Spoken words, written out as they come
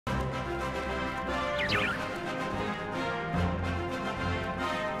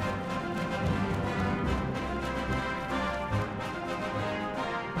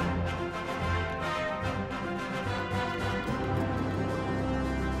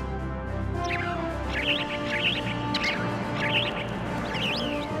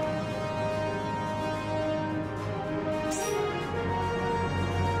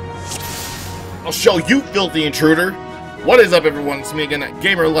I'll show you, filthy intruder. What is up, everyone? It's me again,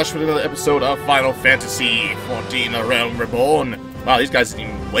 Gamerlush, with another episode of Final Fantasy XIV: A Realm Reborn. Wow, these guys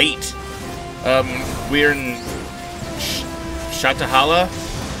didn't even wait. We're in Sastasha.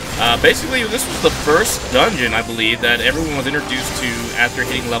 Basically, this was the first dungeon, I believe, that everyone was introduced to after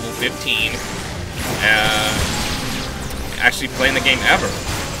hitting level 15. Actually playing the game ever.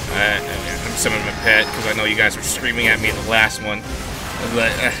 I'm summoning my pet, because I know you guys were screaming at me in the last one.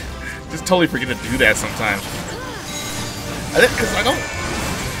 But, just totally forget to do that sometimes. Because I don't...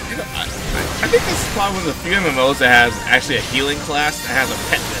 You know, I think this is probably one of the few MMOs that has actually a healing class that has a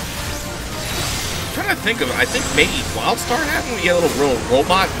pet that... I'm trying to think of it. I think maybe Wildstar had one. You get a little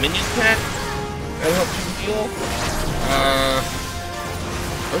robot minion pet that helps you heal.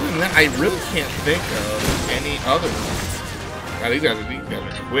 Other than that, I really can't think of any other ones. God, these guys are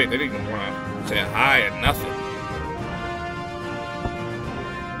quick. They didn't even want to say hi or nothing.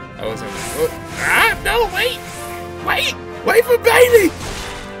 I was like, oh, no, wait for baby.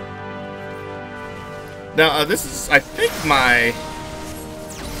 Now, this is, I think, my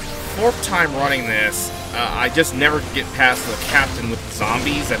 4th time running this. I just never get past the captain with the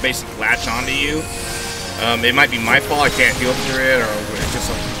zombies that basically latch onto you. It might be my fault, I can't heal through it, or it's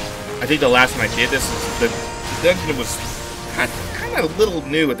just I think the last time I did this, the dungeon was kind of a little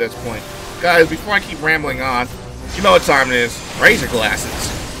new at this point. Guys, before I keep rambling on, you know what time it is. Raise your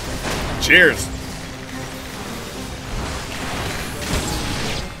glasses. Cheers.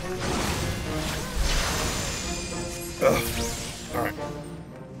 Alright.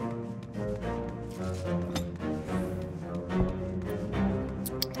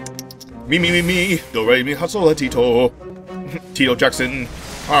 Me. Do re mi hustle Tito. Tito Jackson.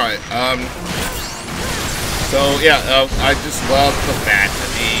 Alright, so yeah, I just love the fact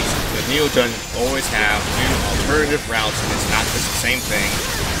that the Neo dungeons always have new alternative routes, and it's not just the same thing.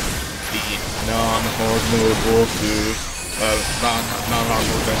 The non-hard mode bosses, non-hard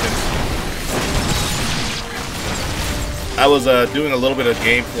mode dungeons. I was doing a little bit of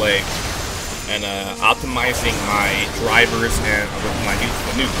gameplay and optimizing my drivers and with my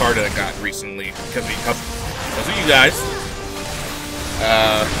new car that I got recently because of you guys.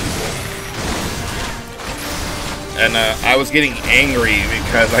 And I was getting angry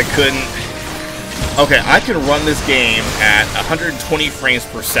because I couldn't. Okay, I could run this game at 120 frames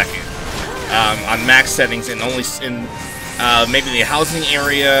per second on max settings, and only in maybe the housing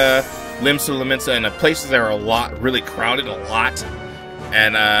area, Limsa, and the places that are really crowded a lot,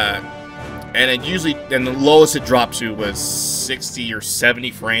 and it usually, and the lowest it dropped to was 60 or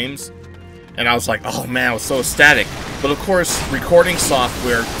 70 frames, and I was like, oh man, I was so static. But of course, recording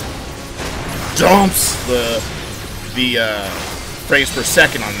software dumps the frames per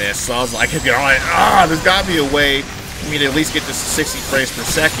second on this, so I was like, there's gotta be a way for me to at least get this to 60 frames per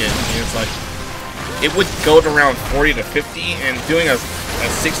second. And it's like, it would go to around 40 to 50, and doing a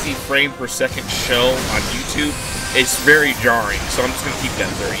 60 frame per second show on YouTube, it's very jarring, so I'm just gonna keep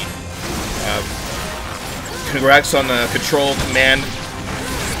that 30. Congrats on the Control Command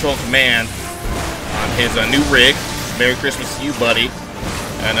on his new rig. Merry Christmas to you, buddy.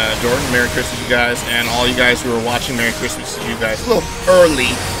 And Jordan, Merry Christmas to you guys, and all you guys who are watching, Merry Christmas to you guys. A little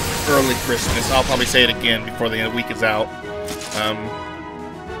early Christmas. I'll probably say it again before the end of the week is out.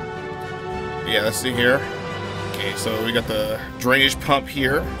 Yeah, let's see here. Okay, so we got the drainage pump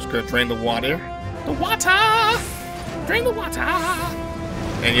here. It's gonna drain the water. Drain the water!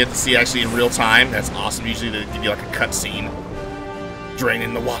 And you have to see actually in real time. That's awesome. Usually they give you like a cutscene.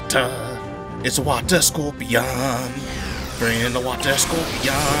 Draining the water. It's a water scorpion. Draining the water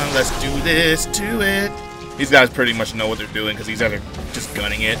scorpion. Let's do this to it. These guys pretty much know what they're doing because these guys are just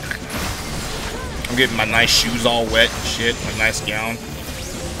gunning it. I'm getting my nice shoes all wet and shit. My nice gown.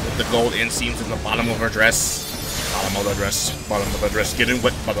 With the gold inseams in the bottom of her dress. Bottom of the dress. Getting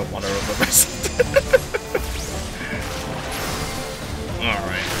wet by the water of the dress.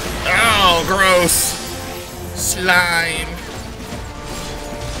 Alright. Oh, gross! Slime!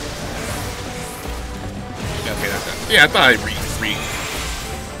 Okay, that's that. Yeah, I thought I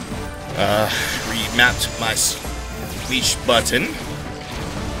remapped my leash button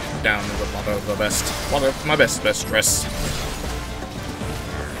down to the bottom of my best dress.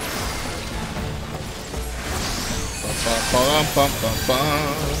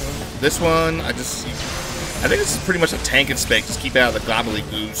 This one, I think this is pretty much a tank and spec. Just keep out of the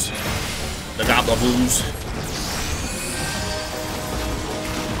gobbledygoos. The gobbledygoos.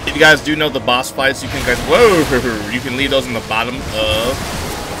 If you guys do know the boss fights, you can you can leave those in the bottom of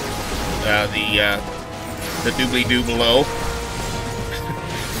the doobly-doo below.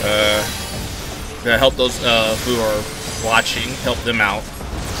 To help those who are watching, help them out.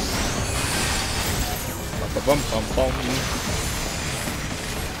 Ba-bum-bum-bum.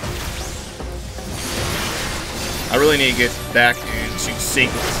 I really need to get back into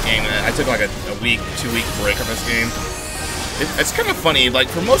sync with this game. I took like a week, 2-week break on this game. It's kind of funny. Like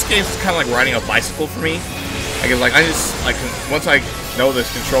for most games, it's kind of like riding a bicycle for me. Once I know the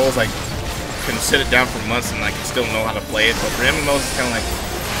controls, I can sit it down for months and I can still know how to play it. But for MMOs, it's kind of like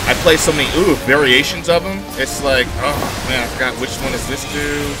I play so many variations of them. It's like, oh man, I forgot which one does this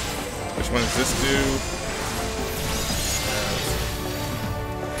do. Which one does this do?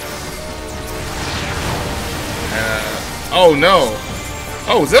 Oh no!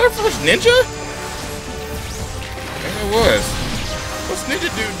 Oh, is that our first ninja? I think it was. What's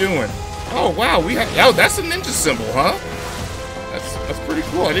Ninja Dude doing? Oh wow, oh, that's a ninja symbol, huh? That's pretty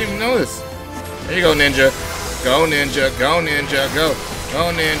cool. I didn't even know this. There you go, ninja. Go ninja, go ninja, go.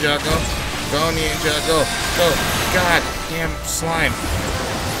 Go ninja, go. Go ninja, go. Go. God damn slime.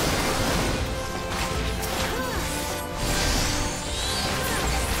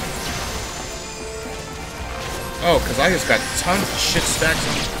 Oh, because I just got tons of shit stacks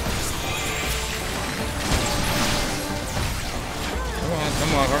on me.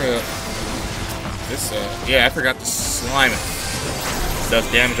 Come on, hurry up. This, yeah, I forgot the slime does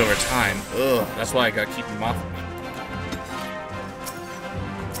damage over time. Ugh, that's why I gotta keep him off of me.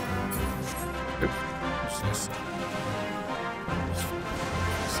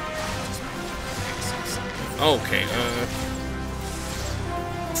 Okay,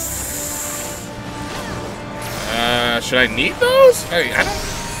 should I need those? Hey, I don't...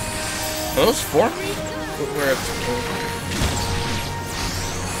 Are those for me? Where?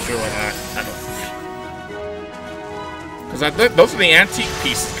 Sure, why not? I don't... Because those are the antique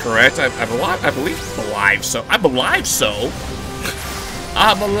pieces, correct? I believe so. I believe so.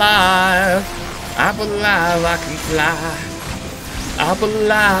 I'm alive. I'm alive, I can fly. I'm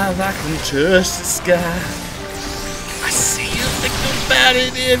alive, I can touch the sky. I see you think about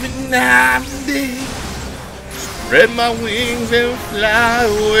it every night and day. Spread my wings and fly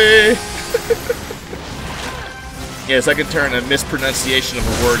away. Yes, I can turn a mispronunciation of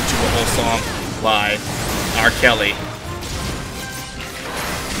a word into a whole song by R. Kelly.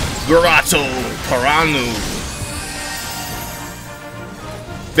 Gurato Paranu.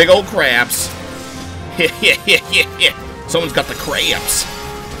 Big old crabs. Yeah. Someone's got the crabs.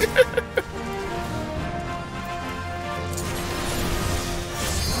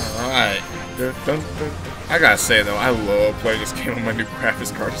 Alright. I gotta say though, I love playing this game on my new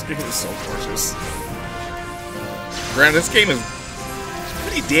graphics card. This game is so gorgeous. Granted, this game is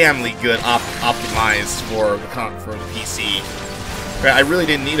pretty damnly good optimized for the PC. I really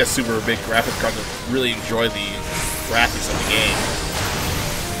didn't need a super big graphics card to really enjoy the graphics of the game.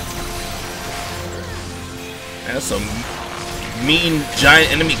 And that's some mean giant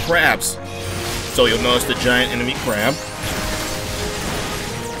enemy crabs. So you'll notice the giant enemy crab.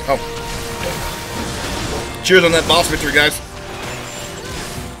 Oh. Cheers on that boss victory, guys.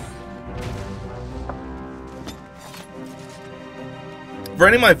 For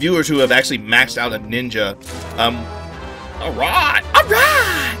any of my viewers who have actually maxed out a ninja, alright! I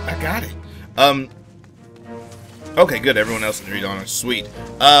got it. Okay, good. Everyone else agreed on it. Sweet.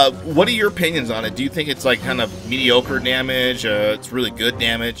 What are your opinions on it? Do you think it's like kind of mediocre damage? It's really good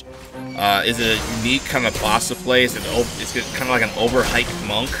damage? Is it a unique kind of boss to play? Is it kind of like an overhyped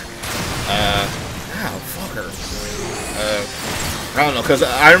monk? Fucker. I don't know, because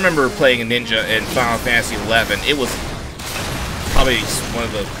I remember playing a ninja in Final Fantasy XI. It was probably one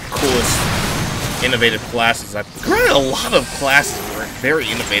of the coolest, innovative classes. Granted, a lot of classes were very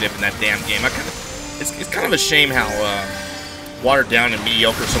innovative in that damn game. It's kind of a shame how watered down and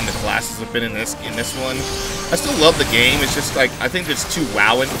mediocre some of the classes have been in this one. I still love the game. It's just like I think it's too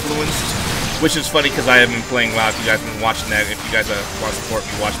WoW influenced, which is funny because I haven't been playing WoW. If you guys have been watching that, if you guys want to support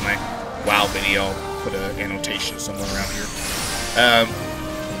me, watch my WoW video. I'll put an annotation somewhere around here.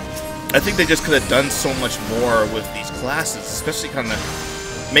 I think they just could have done so much more with these classes, especially kind of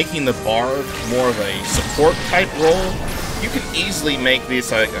making the bard more of a support type role. You can easily make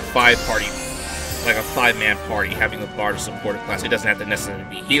this like a five-man party, having the bard support a class. It doesn't have to necessarily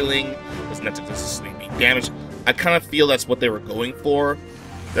be healing, it doesn't have to necessarily be damage. I kind of feel that's what they were going for.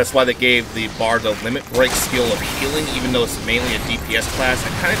 That's why they gave the bard the limit break skill of healing, even though it's mainly a DPS class. I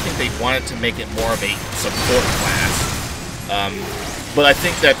kind of think they wanted to make it more of a support class. But I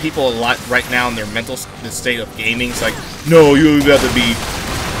think that people a lot right now in their mental state of gaming is like, no, you either have to be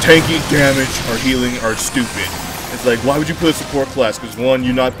tanking damage or healing or stupid. It's like, why would you put a support class? Because one,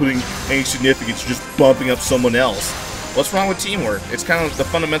 you're not putting any significance, you're just bumping up someone else. What's wrong with teamwork? It's kind of the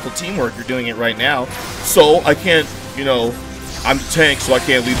fundamental teamwork, you're doing it right now. So, I can't, you know, I'm the tank, so I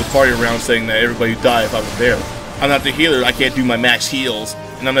can't leave the party around saying that everybody would die if I was there. I'm not the healer, I can't do my max heals.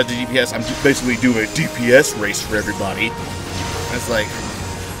 And I'm not the DPS, I'm basically doing a DPS race for everybody. And it's like,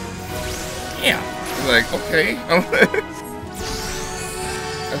 yeah. It's like, okay.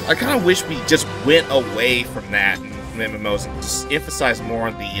 I kind of wish we just went away from that in MMOs and just emphasize more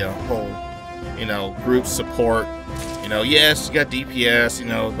on the whole, you know, group support. You know, yes, you got DPS, you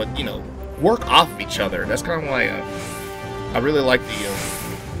know, but, you know, work off of each other. That's kind of why I really like the,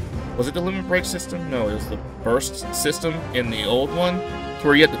 was it the limit break system? No, it was the burst system in the old one, to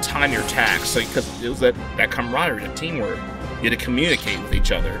where you had to time your attacks, so because it was that camaraderie, that teamwork. You had to communicate with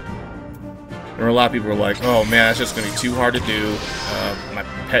each other. There were a lot of people who were like, oh man, that's just going to be too hard to do. My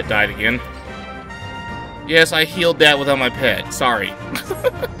pet died again. Yes, I healed that without my pet. Sorry. I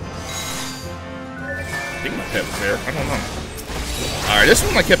think my pet was there. I don't know. Alright, this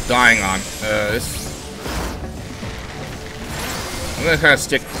one I kept dying on. I'm going to kind of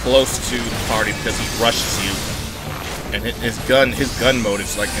stick close to the party because he rushes you. And his gun mode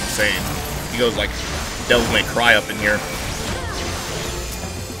is like insane. He goes like Devil May Cry up in here.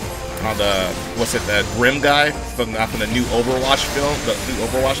 On the, what's it, that Grim guy from the new Overwatch film, the new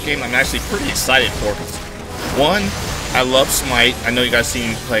Overwatch game. I'm actually pretty excited for it. One, I love Smite. I know you guys seen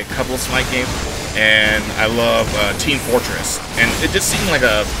me play a couple of Smite games, and I love Team Fortress. And it just seemed like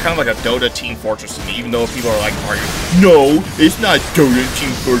a kind of like a Dota Team Fortress to me, even though people are like arguing, no, it's not Dota Team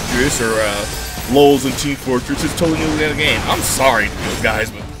Fortress or LOL's and Team Fortress. It's totally new in the game. I'm sorry,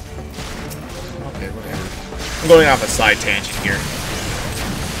 guys, but okay, whatever. I'm going off a side tangent here.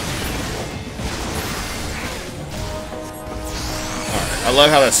 I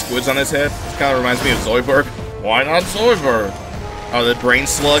love how that squid's on his head. It kind of reminds me of Zoidberg. Why not Zoidberg? Oh, the brain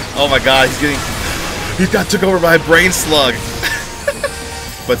slug. Oh my god, he got took over by a brain slug.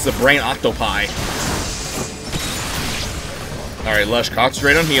 But it's the brain octopi. Alright, Lush,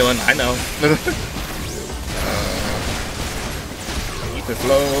 concentrate on healing. I know. Keep it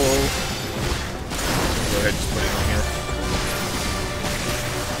low. Go ahead, just put it on here.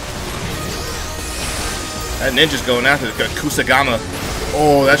 That ninja's going after the Kusagama.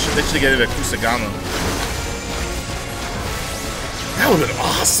 Oh, they should get it at Kusagama. That would have been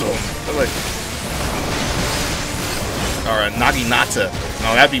awesome. Like, or a Naginata.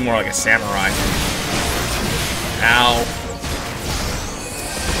 No, that'd be more like a samurai. Ow.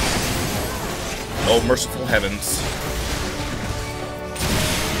 Oh, merciful heavens.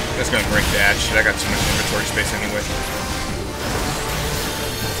 That's gonna break that. Shit, I got too much inventory space anyway.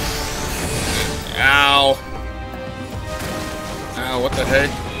 Ow. Ow, what the heck?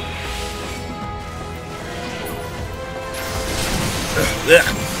 Ugh.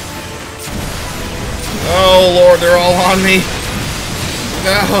 Oh lord, they're all on me.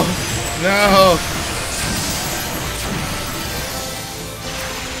 No, no.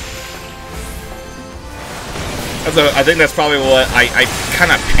 I think that's probably what I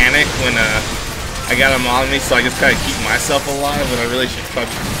kind of panicked when I got them on me, so I just kind of keep myself alive when I really should touch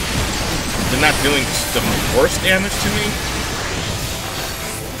them. They're not doing the worst damage to me.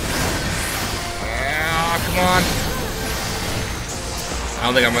 Come on. I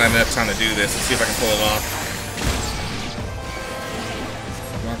don't think I'm gonna have enough time to do this. Let's see if I can pull it off.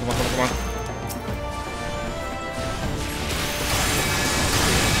 Come on, come on, come on, come on.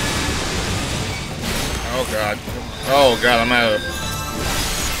 Oh god. Oh god, I'm out of...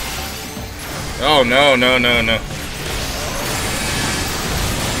 Oh no, no, no, no.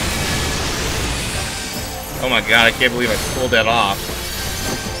 Oh my god, I can't believe I pulled that off.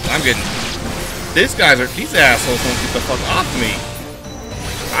 I'm getting... These assholes won't get the fuck off me.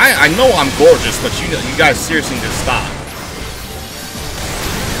 I know I'm gorgeous, but you guys seriously need to stop.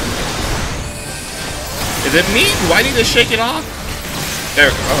 Is it me? Do I need to shake it off? There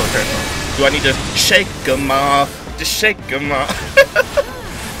we go. Oh, okay. Do I need to shake them off? Just shake them off.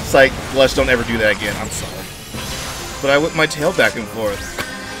 It's like, Lush, don't ever do that again. I'm sorry. But I whipped my tail back and forth.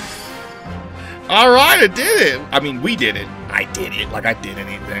 Alright, I did it. I mean, we did it. I did it. Like I did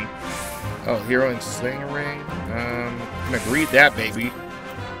anything. Oh, hero and sling ring. I'm gonna greet that baby.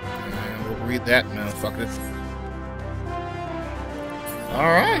 And we'll greet that motherfucker.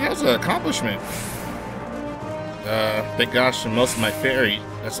 Alright, that was an accomplishment. Thank gosh for most of my fairy.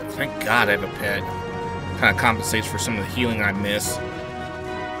 Thank God I have a pet. Kind of compensates for some of the healing I miss.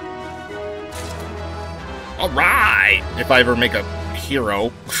 Alright! If I ever make a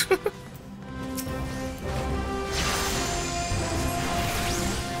hero.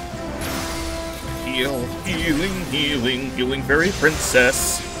 Healing, fairy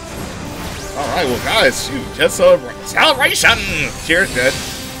princess. Alright, well guys, shoot, just a celebration! Cheers, good.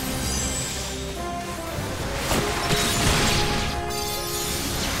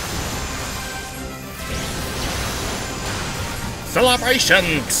 Celebration!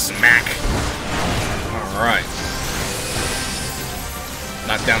 Smack! Alright.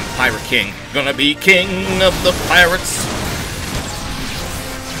 Knock down the Pirate King. Gonna be king of the pirates!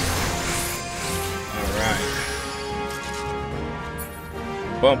 Alright.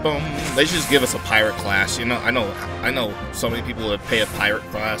 Boom, boom. They should just give us a pirate class. You know, I know so many people would pay a pirate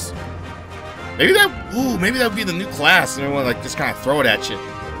class. Maybe that would be the new class, and everyone like just kind of throw it at you.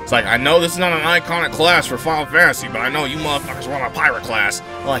 It's like, I know this is not an iconic class for Final Fantasy, but I know you motherfuckers want a pirate class.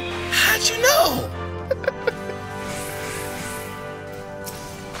 I'm like, how'd you know?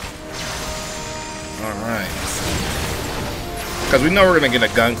 Alright. Because we know we're going to get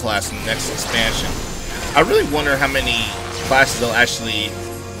a gun class in the next expansion. I really wonder how many classes they'll actually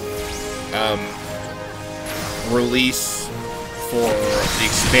release for the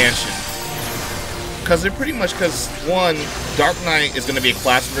expansion. Because they're pretty much, one, Dark Knight is going to be a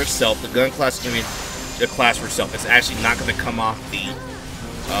class for itself. The gun class is going to be a class for itself. It's actually not going to come off the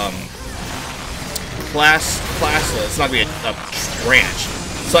class. It's not going to be a branch.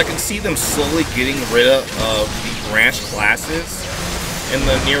 So I can see them slowly getting rid of the branch classes in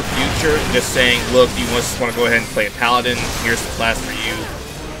the near future. Just saying, look, you just want to go ahead and play a paladin. Here's the class for you.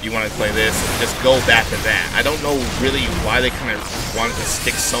 You want to play this. Just go back to that. I don't know really why they kind of wanted to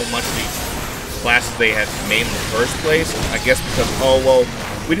stick so much to these classes they had made in the first place. I guess because, oh well,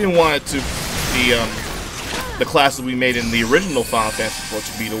 we didn't want it to be the classes we made in the original Final Fantasy 4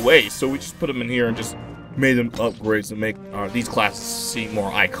 to be the way, so we just put them in here and just made them upgrades to make these classes seem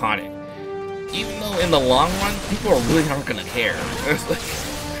more iconic. Even though in the long run, people are really not gonna care.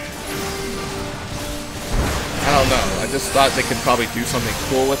 I don't know. I just thought they could probably do something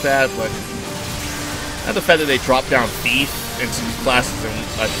cool with that, but and the fact that they dropped down Thief into these classes, and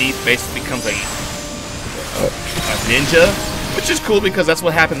a Thief basically becomes a ninja, which is cool because that's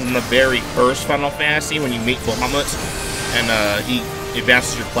what happens in the very first Final Fantasy when you meet Bahamut, and he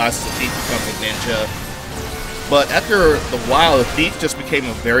advances your class, the Thief becomes a ninja. But after a while, the Thief just became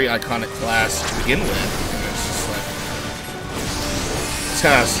a very iconic class to begin with, and it's just like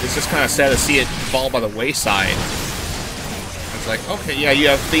it's just kind of sad to see it fall by the wayside. It's like, okay, yeah, you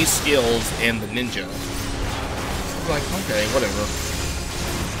have these skills and the ninja. Like, okay, whatever.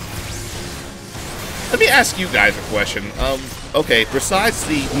 Let me ask you guys a question. Okay, besides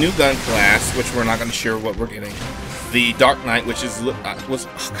the new gun class, which we're not going to share what we're getting, the Dark Knight, which is was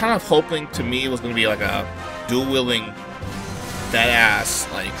kind of hoping to me it was going to be like a dual-wielding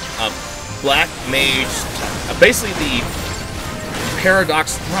badass, like a black mage, basically the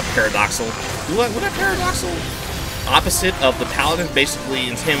not paradoxal, what a paradoxal opposite of the paladin, basically,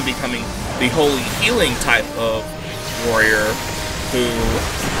 is him becoming the holy healing type of warrior who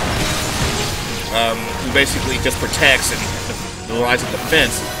basically just protects and relies on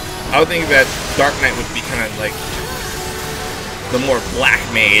defense. I would think that Dark Knight would be kind of like the more black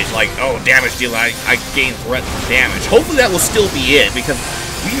mage, like, oh, damage dealer, I gain threat and damage. Hopefully that will still be it, because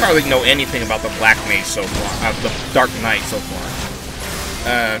we hardly know anything about the black mage so far, the Dark Knight so far.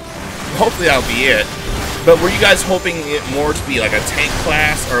 Hopefully that'll be it. But were you guys hoping it more to be like a tank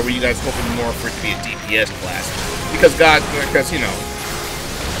class, or were you guys hoping more for it to be a DPS class? Because you know,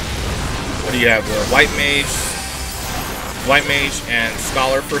 what do you have? The White Mage and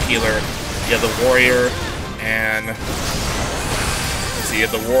Scholar for healer. You have the Warrior and you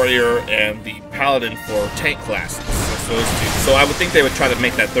have the Warrior and the Paladin for tank classes. That's those two. So I would think they would try to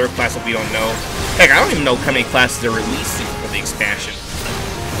make that third class that we don't know. Heck, I don't even know how many classes they're releasing for the expansion.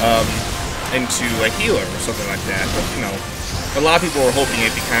 Into a healer or something like that. But, you know, a lot of people were hoping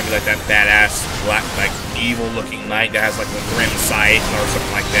it'd be kind of like that badass, black, like, evil-looking knight that has, like, a grim sight or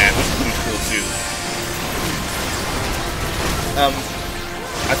something like that, which would be cool, too.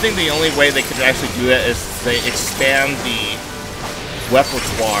 I think the only way they could actually do that is they expand the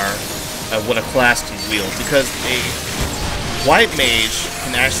repertoire of what a class can wield, because a white mage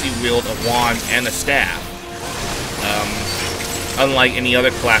can actually wield a wand and a staff. Unlike any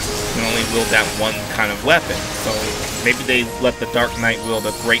other classes, you can only wield that one kind of weapon. So maybe they let the Dark Knight wield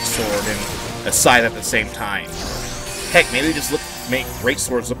a great sword and a scythe at the same time. Heck, maybe they just make great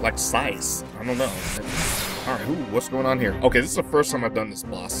swords look like scythes. I don't know. Alright, what's going on here? Okay, this is the first time I've done this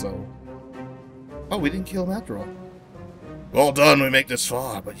boss, so... Oh, we didn't kill him after all. Well done, we make this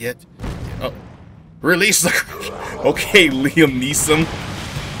far, but yet... Oh. Release the... Okay, Liam Neeson.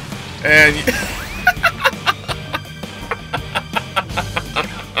 And...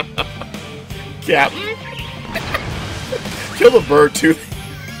 Captain? Kill the bird, too.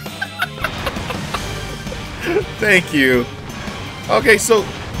 Thank you. Okay, so...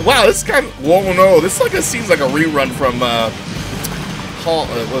 Wow, this kind of... Whoa, no. This seems like a rerun from,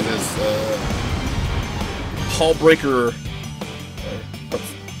 Hallbreaker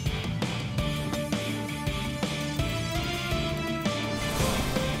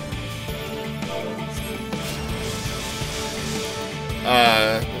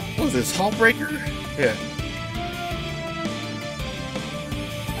what was this, Hallbreaker? Yeah.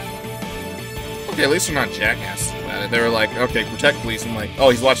 Okay, at least they're not jackasses about it. They were like, okay, protect police. I'm like, oh,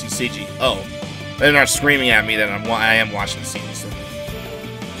 he's watching CG. Oh, they're not screaming at me that I am watching CG. So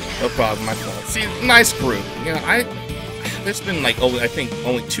no problem, my fault. See, nice group. You know, there's been like, I think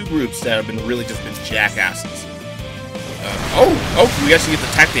only 2 groups that have been really just been jackasses. We actually get to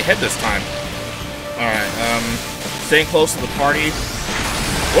attack the head this time. All right, staying close to the party.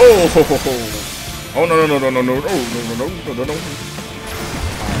 Whoa! Oh no.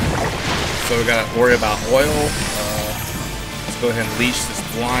 So we gotta worry about oil. Let's go ahead and leash this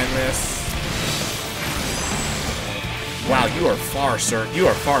blindness. Wow, you are far, sir. You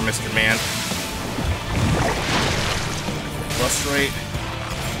are far, Mr. Man. Frustrate.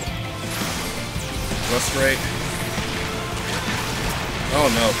 Oh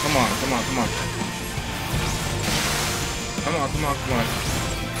no, come on.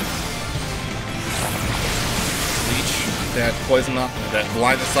 Leech that poison off, that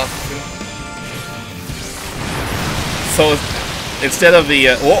blindness off of him. So instead of the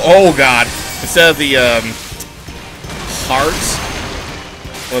oh god, instead of the hearts,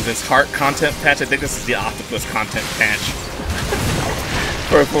 what was this, heart content patch? I think this is the octopus content patch.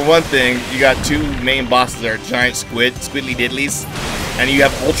 For one thing, you got 2 main bosses that are giant squidly diddlies, and you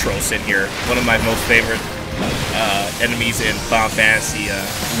have Ultros in here, one of my most favorite enemies in Final Fantasy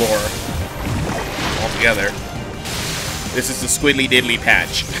lore altogether. This is the squidly diddly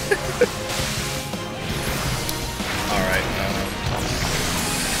patch. Alright,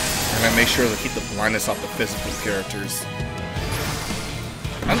 I'm gonna make sure to keep the blindness off the physical characters.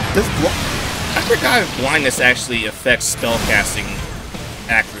 I forgot if blindness actually affects spellcasting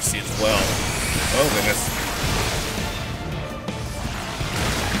accuracy as well. Oh goodness.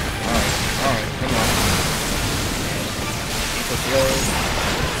 Alright, come on. Keep us low.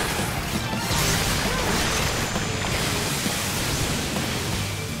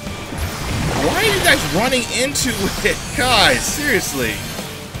 Why are you guys running into it? Guys, seriously.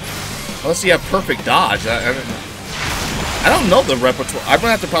 Unless you have perfect dodge. I don't know the repertoire. I'm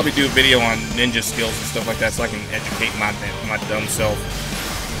gonna have to probably do a video on ninja skills and stuff like that so I can educate my dumb self.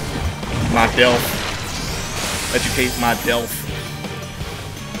 My delf. Educate my delf.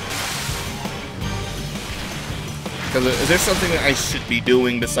 Because is there something that I should be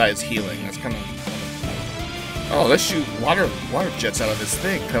doing besides healing? That's kind of... Oh, let's shoot water jets out of this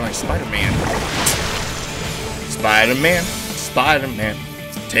thing, kind of like Spider-Man. Spider-Man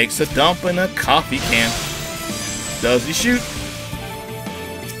takes a dump in a coffee can. Does he shoot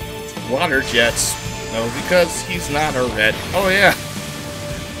water jets? No, because he's not a red. Oh yeah,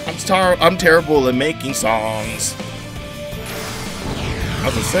 I'm terrible at making songs. I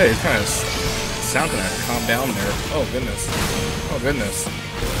was gonna say, it's kind of sound kind of calm down there. Oh goodness. Oh goodness.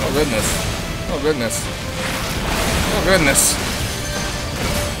 Oh goodness. Oh goodness. Oh goodness.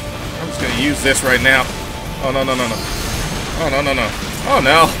 I'm just gonna use this right now. Oh no. Oh no. Oh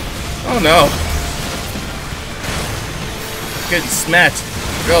no. Oh no. Getting smacked.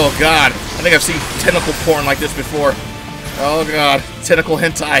 Oh god. I think I've seen tentacle porn like this before. Oh god. Tentacle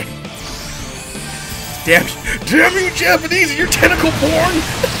hentai. Damn you Japanese and your tentacle porn!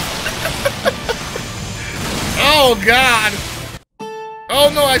 Oh god. Oh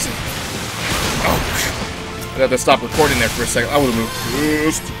no, actually. Oh, I had to stop recording there for a second. I would have moved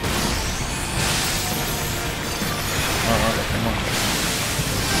first. Alright, come on.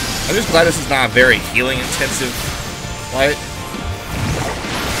 I'm just glad this is not a very healing intensive fight.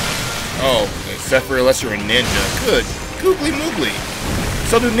 Oh, except for unless you're a ninja. Good. Googly moogly.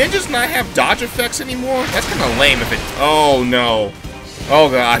 So do ninjas not have dodge effects anymore? That's kind of lame if it... Oh no. Oh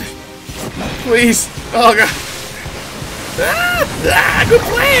god. Please. Oh god. Good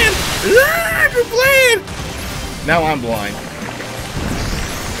plan! Good plan! Now I'm blind.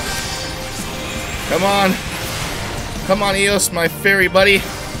 Come on. Come on, Eos, my fairy buddy.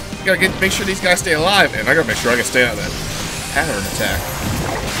 You gotta make sure these guys stay alive. And I gotta make sure I can stay out of that pattern attack.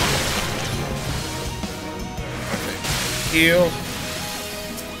 Okay. Heal.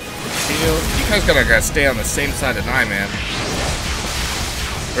 Heal. You guys gotta stay on the same side as I, man.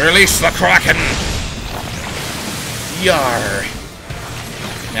 Release the Kraken! Yar!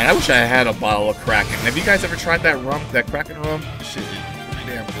 Man, I wish I had a bottle of Kraken. Have you guys ever tried that rum, that Kraken rum? Shit, it's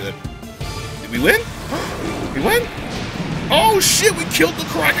pretty damn good. Did we win? We win? Oh shit, we killed the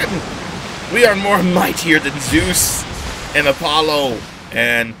Kraken! We are more mightier than Zeus and Apollo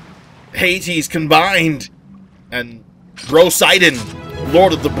and Hades combined. And Poseidon,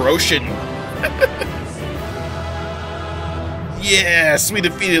 Lord of the Broshin. Yes, we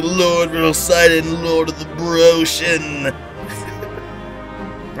defeated Lord Poseidon, Lord of the Broshin.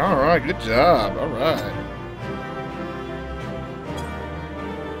 Alright, good job. Alright.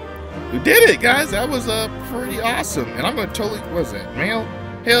 We did it, guys. That was pretty awesome. And I'm gonna totally, what is that, mail?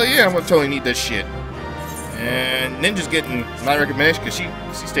 Hell yeah, I'm gonna totally need this shit. And Ninja's getting my recommendation because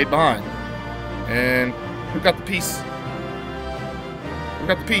she stayed behind. And who got the piece? Who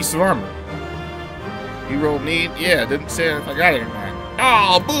got the piece of armor? You rolled need? Yeah, didn't say if I got it or not.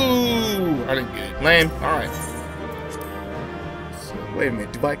 Oh, boo! I didn't get it. Lame. Alright. So, wait a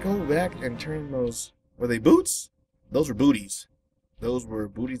minute. Do I go back and turn those... Were they boots? Those were booties. Those were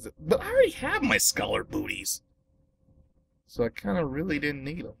booties. But I already have my Scholar booties. So I kind of really didn't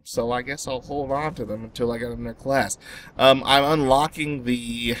need them. So I guess I'll hold on to them until I get in their class. I'm unlocking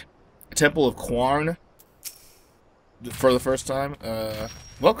the Temple of Kwarn for the first time.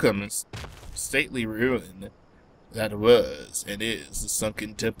 Welcome, stately ruin that was and is the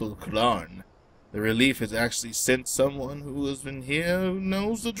sunken Temple of Kwarn. The relief has actually sent someone who has been here who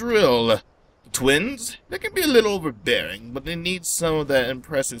knows the drill. The twins, they can be a little overbearing, but they need some of that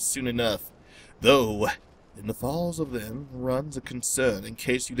impressive soon enough. Though, in the falls of them runs a concern. In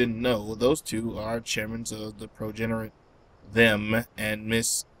case you didn't know, those two are chairmen of the Progenerate, them and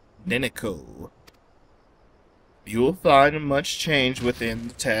Miss Neneko. You will find much change within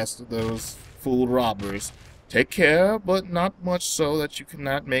the task of those fool robbers. Take care, but not much so that you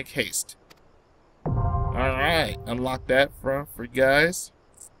cannot make haste. Alright, unlock that for you guys.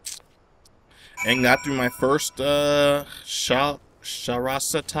 And got through my first Sharasatal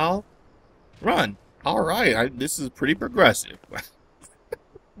run. Alright, this is pretty progressive.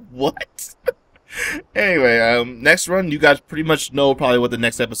 What? Anyway, next run, you guys pretty much know probably what the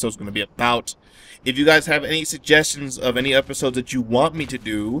next episode is going to be about. If you guys have any suggestions of any episodes that you want me to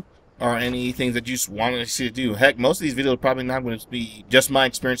do, or any things that you just want to see to do, heck, most of these videos are probably not going to be just my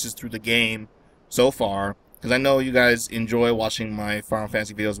experiences through the game so far, because I know you guys enjoy watching my Final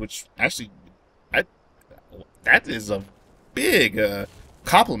Fantasy videos, which actually, that is a big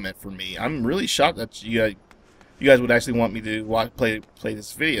compliment for me. I'm really shocked that you guys would actually want me to play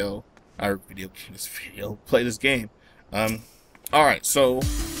this video, or play this game. Alright, so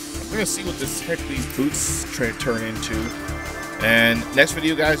we're gonna see what this heck these boots turn into. And next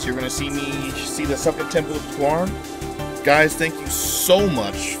video, guys, you're gonna see me see the Sunken Temple of Kwarn. Guys, thank you so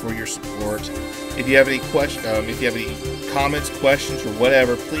much for your support. If you have any if you have any comments, questions, or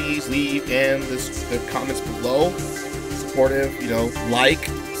whatever, please leave in the comments below. Supportive, you know, like,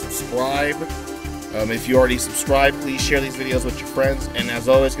 subscribe. If you already subscribed, please share these videos with your friends. And as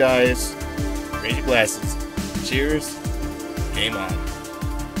always, guys, raise your glasses. Cheers. Game on.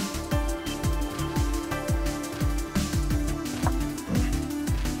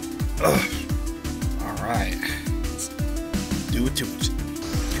 Alright. Let's do it to it.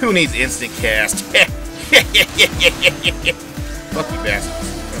 Who needs instant cast? Fuck you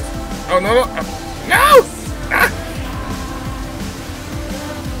bastards. Oh, no, no. No! Ah!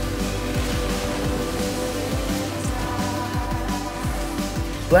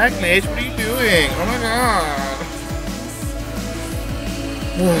 Black Mage, what are you doing? Oh my god.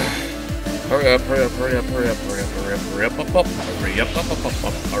 Hurry up, hurry up, hurry up, hurry up, hurry up, hurry up, hurry up, up, up, hurry up, up, up, up,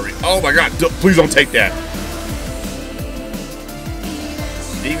 up, hurry. Oh my god, please don't take that.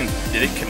 Did it connect?